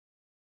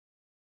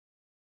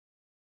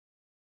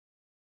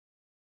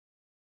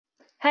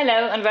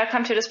Hello and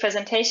welcome to this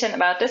presentation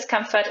about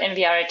discomfort in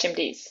VR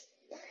HMDs.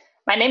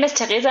 My name is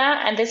Teresa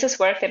and this is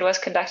work that was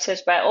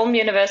conducted by Ulm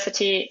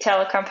University,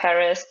 Telekom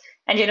Paris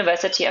and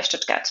University of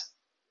Stuttgart.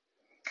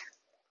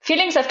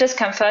 Feelings of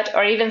discomfort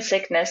or even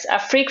sickness are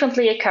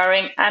frequently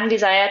occurring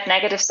undesired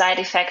negative side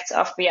effects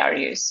of VR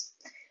use.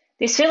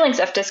 These feelings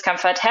of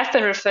discomfort have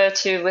been referred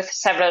to with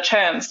several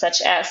terms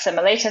such as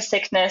simulator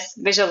sickness,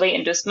 visually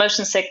induced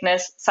motion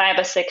sickness,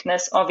 cyber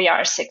sickness or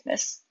VR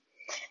sickness.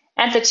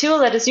 And the tool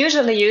that is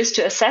usually used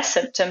to assess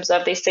symptoms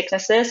of these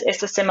sicknesses is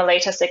the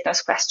simulator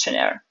sickness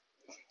questionnaire.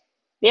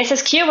 The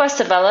SSQ was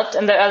developed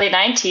in the early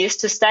 90s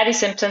to study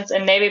symptoms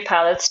in Navy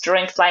pilots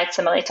during flight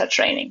simulator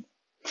training.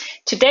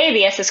 Today,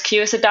 the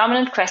SSQ is a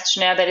dominant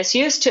questionnaire that is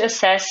used to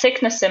assess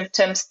sickness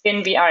symptoms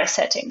in VR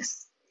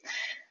settings.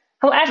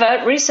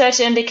 However, research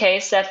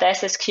indicates that the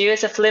SSQ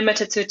is of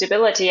limited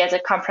suitability as a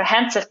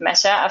comprehensive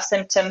measure of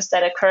symptoms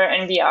that occur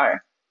in VR.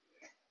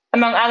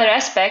 Among other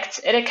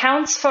aspects, it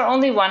accounts for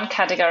only one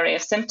category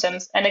of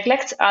symptoms and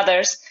neglects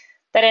others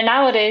that are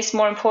nowadays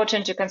more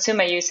important to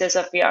consumer users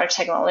of VR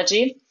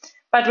technology,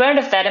 but weren't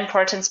of that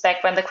importance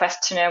back when the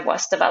questionnaire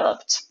was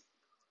developed.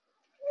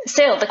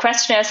 Still, the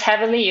questionnaire is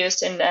heavily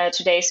used in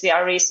today's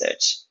VR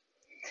research.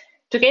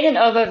 To get an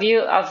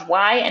overview of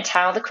why and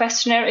how the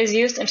questionnaire is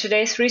used in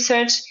today's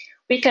research,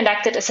 we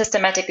conducted a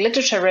systematic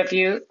literature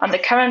review on the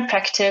current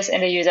practice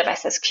in the use of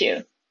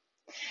SSQ.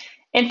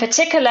 In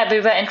particular, we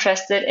were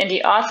interested in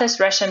the author's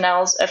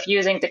rationales of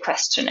using the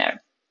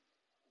questionnaire.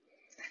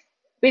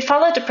 We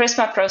followed the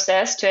PRISMA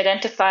process to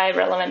identify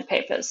relevant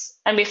papers,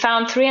 and we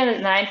found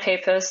 309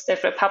 papers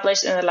that were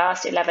published in the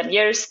last 11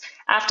 years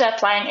after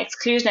applying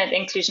exclusion and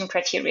inclusion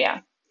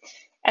criteria.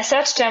 As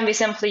such, then we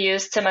simply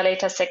used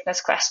simulator sickness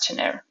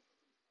questionnaire.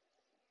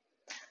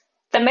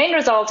 The main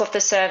results of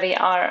the survey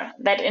are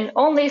that in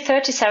only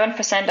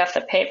 37% of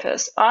the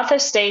papers,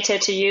 authors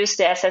stated to use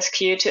the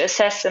SSQ to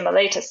assess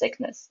simulator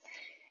sickness.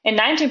 In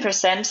 19%,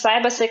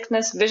 cyber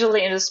sickness,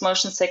 visually induced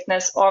motion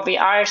sickness, or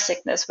VR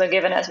sickness were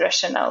given as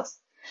rationales.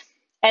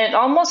 And in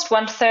almost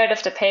 1/3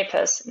 of the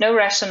papers, no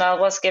rationale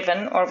was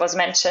given or was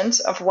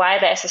mentioned of why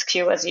the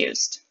SSQ was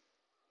used.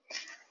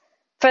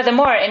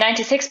 Furthermore, in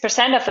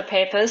 96% of the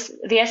papers,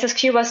 the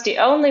SSQ was the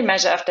only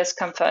measure of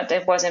discomfort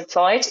that was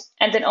employed,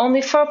 and in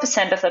only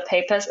 4% of the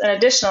papers, an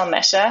additional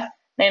measure,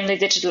 namely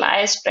digital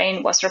eye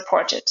strain, was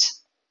reported.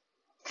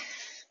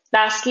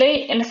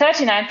 Lastly, in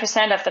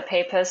 39% of the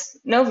papers,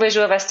 no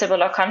visual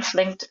vestibular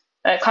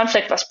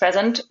conflict was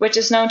present, which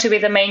is known to be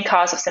the main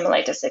cause of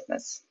simulator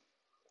sickness.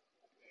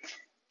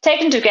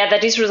 Taken together,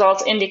 these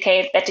results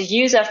indicate that the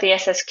use of the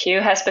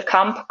SSQ has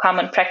become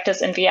common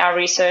practice in VR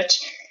research,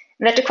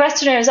 and that the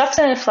questionnaire is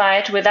often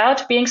applied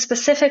without being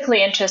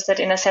specifically interested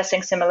in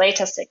assessing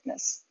simulator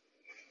sickness.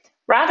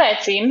 Rather,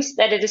 it seems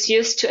that it is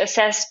used to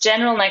assess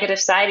general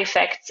negative side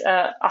effects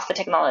of the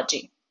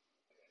technology.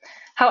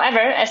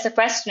 However, as the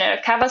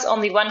questionnaire covers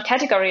only one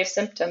category of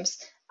symptoms,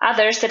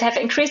 others that have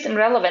increased in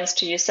relevance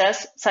to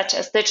users, such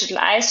as digital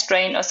eye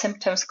strain or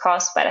symptoms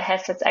caused by the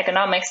headset's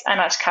ergonomics, are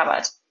not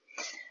covered.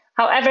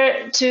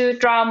 However, to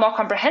draw a more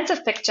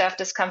comprehensive picture of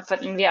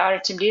discomfort in VR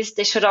HMDs,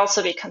 they should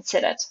also be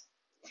considered.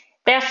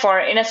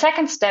 Therefore, in a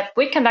second step,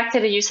 we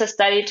conducted a user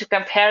study to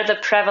compare the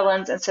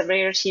prevalence and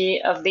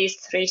severity of these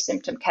three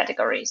symptom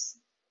categories.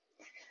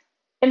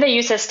 In the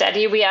user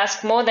study, we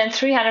asked more than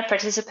 300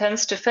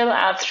 participants to fill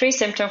out 3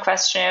 symptom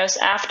questionnaires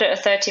after a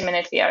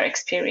 30-minute VR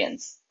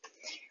experience.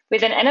 We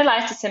then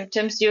analyzed the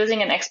symptoms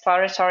using an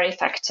exploratory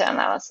factor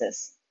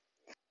analysis.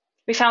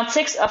 We found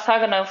 6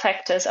 orthogonal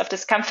factors of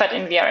discomfort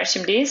in VR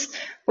HMDs,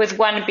 with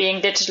 1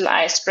 being digital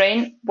eye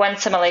strain, 1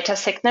 simulator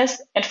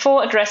sickness, and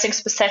 4 addressing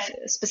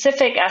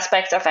specific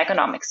aspects of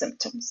ergonomic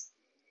symptoms.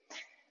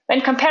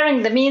 When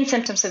comparing the mean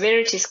symptom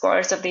severity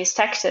scores of these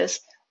factors,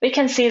 we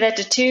can see that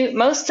the 2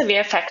 most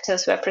severe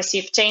factors were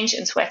perceived change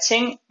in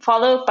sweating,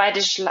 followed by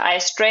digital eye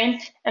strain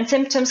and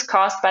symptoms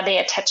caused by the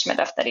attachment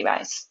of the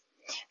device.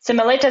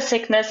 Simulator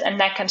sickness and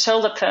neck and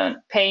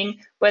shoulder pain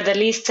were the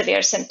least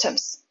severe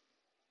symptoms.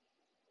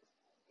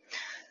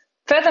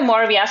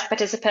 Furthermore, we asked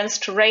participants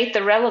to rate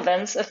the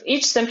relevance of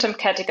each symptom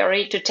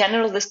category to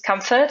general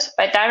discomfort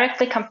by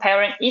directly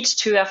comparing each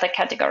 2 of the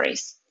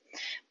categories.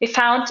 We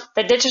found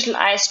that digital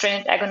eye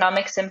strain and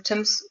ergonomic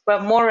symptoms were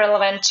more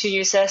relevant to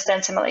users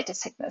than simulator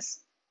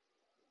sickness.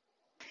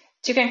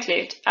 To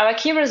conclude, our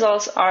key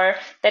results are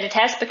that it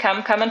has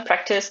become common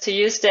practice to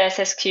use the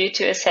SSQ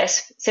to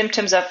assess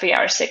symptoms of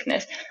VR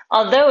sickness,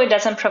 although it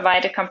doesn't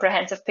provide a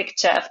comprehensive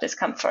picture of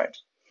discomfort.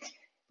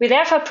 We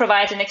therefore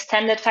provide an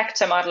extended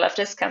factor model of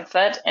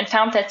discomfort and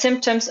found that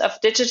symptoms of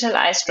digital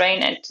eye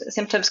strain and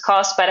symptoms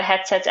caused by the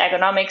headset's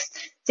ergonomics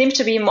seem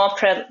to be more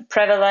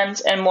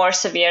prevalent and more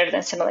severe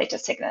than simulator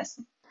sickness.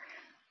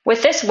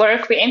 With this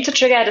work, we aim to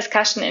trigger a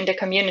discussion in the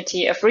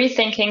community of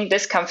rethinking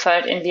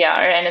discomfort in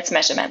VR and its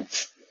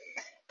measurements.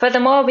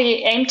 Furthermore,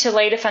 we aim to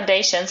lay the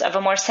foundations of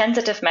a more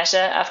sensitive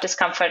measure of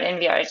discomfort in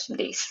VR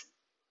HMDs.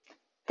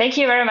 Thank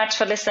you very much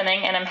for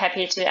listening, and I'm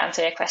happy to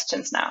answer your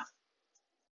questions now.